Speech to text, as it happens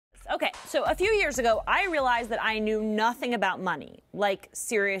Okay, so a few years ago, I realized that I knew nothing about money. Like,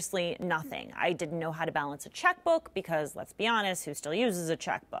 seriously, nothing. I didn't know how to balance a checkbook because, let's be honest, who still uses a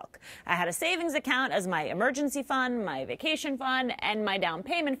checkbook? I had a savings account as my emergency fund, my vacation fund, and my down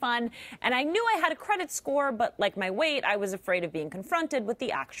payment fund, and I knew I had a credit score, but like my weight, I was afraid of being confronted with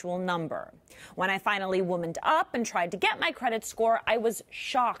the actual number. When I finally womaned up and tried to get my credit score, I was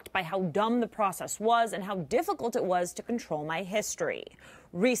shocked by how dumb the process was and how difficult it was to control my history.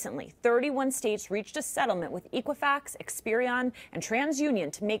 Recently, 31 states reached a settlement with Equifax, Experian, and TransUnion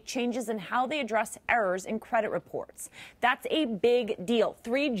to make changes in how they address errors in credit reports. That's a big deal.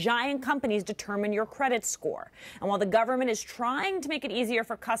 3 giant companies determine your credit score. And while the government is trying to make it easier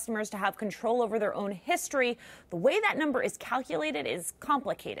for customers to have control over their own history, the way that number is calculated is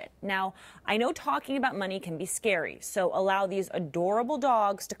complicated. Now, I know talking about money can be scary, so allow these adorable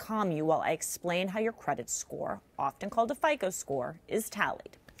dogs to calm you while I explain how your credit score, often called a FICO score, is tallied.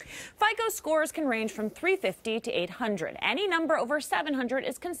 FICO scores can range from 350 to 800. Any number over 700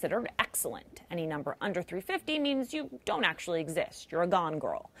 is considered excellent. Any number under 350 means you don't actually exist. You're a gone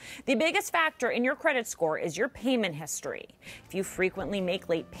girl. The biggest factor in your credit score is your payment history. If you frequently make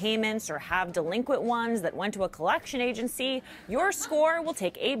late payments or have delinquent ones that went to a collection agency, your score will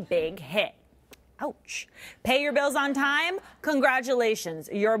take a big hit. Ouch. Pay your bills on time? Congratulations,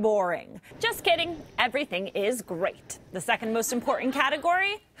 you're boring. Just kidding. Everything is great. The second most important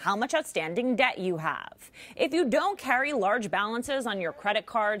category? How much outstanding debt you have. If you don't carry large balances on your credit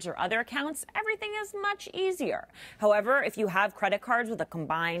cards or other accounts, everything is much easier. However, if you have credit cards with a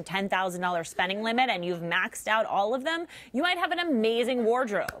combined $10,000 spending limit and you've maxed out all of them, you might have an amazing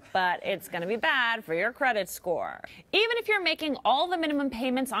wardrobe, but it's going to be bad for your credit score. Even if you're making all the minimum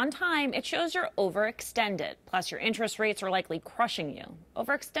payments on time, it shows you're overextended. Plus, your interest rates are likely crushing you.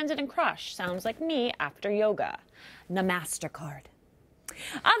 Overextended and crushed sounds like me after yoga. Namaste-card.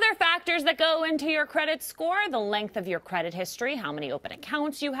 Other factors that go into your credit score: the length of your credit history, how many open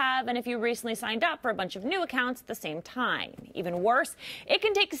accounts you have, and if you recently signed up for a bunch of new accounts at the same time. Even worse, it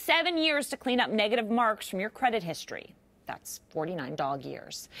can take 7 years to clean up negative marks from your credit history. That's 49 dog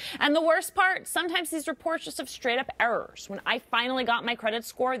years. And the worst part, sometimes these reports just have straight up errors. When I finally got my credit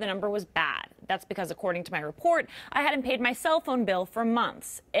score, the number was bad. That's because, according to my report, I hadn't paid my cell phone bill for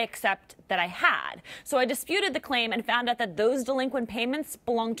months, except that I had. So I disputed the claim and found out that those delinquent payments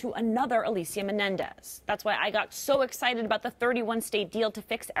belonged to another Alicia Menendez. That's why I got so excited about the 31-state deal to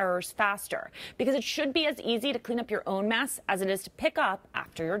fix errors faster, because it should be as easy to clean up your own mess as it is to pick up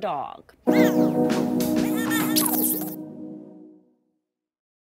after your dog.